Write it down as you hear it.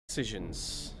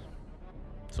Decisions.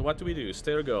 So what do we do?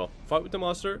 Stay or go? Fight with the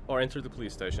monster or enter the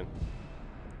police station?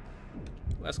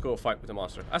 Let's go fight with the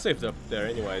monster. I saved up there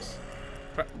anyways.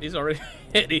 He's already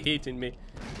hitting me.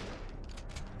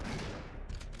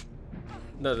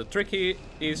 No, the trick here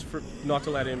is for not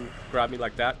to let him grab me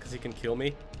like that, because he can kill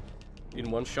me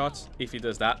in one shot if he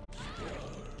does that.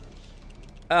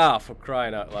 Ah, for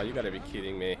crying out loud, you gotta be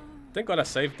kidding me. Thank God I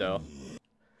saved though.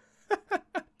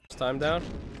 Time down.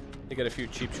 You get a few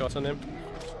cheap shots on him.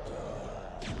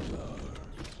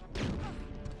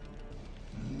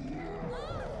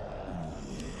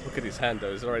 Look at his hand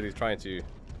though, he's already trying to...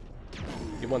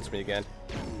 He wants me again.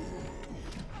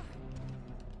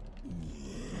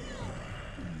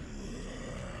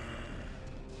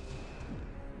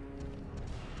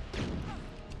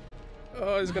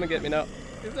 Oh, he's gonna get me now.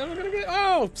 He's never gonna get...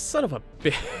 Oh, son of a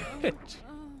bitch.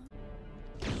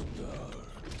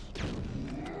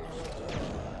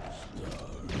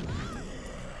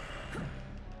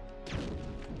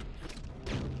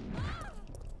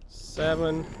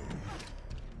 Seven.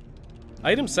 I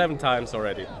hit him 7 times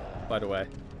already, by the way.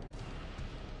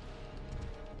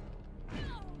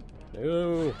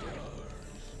 No.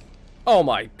 Oh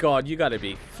my god, you gotta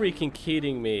be freaking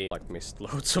kidding me. Like, missed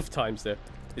loads of times there.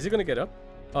 Is he gonna get up?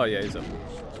 Oh yeah, he's up.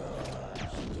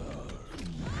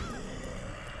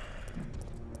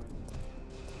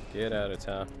 Get out of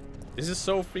town. This is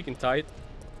so freaking tight.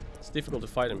 It's difficult to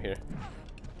fight him here.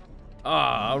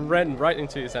 Ah, I ran right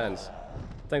into his hands.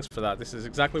 Thanks for that. This is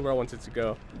exactly where I wanted to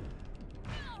go.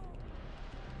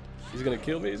 He's gonna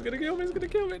kill me. He's gonna kill me. He's gonna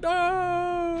kill me.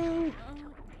 No!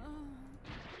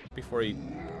 Before he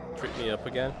tripped me up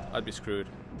again, I'd be screwed.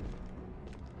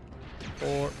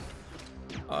 4,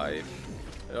 5.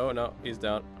 Oh no, he's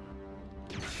down.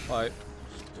 5,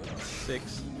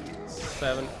 6,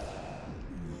 7.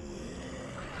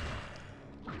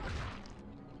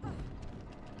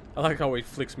 I like how he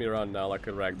flicks me around now like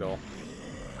a ragdoll.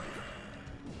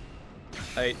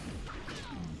 8.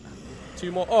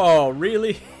 2 more. Oh,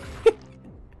 really?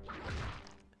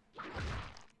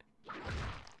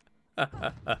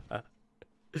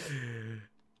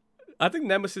 I think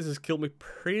Nemesis has killed me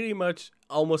pretty much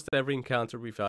almost every encounter we've had.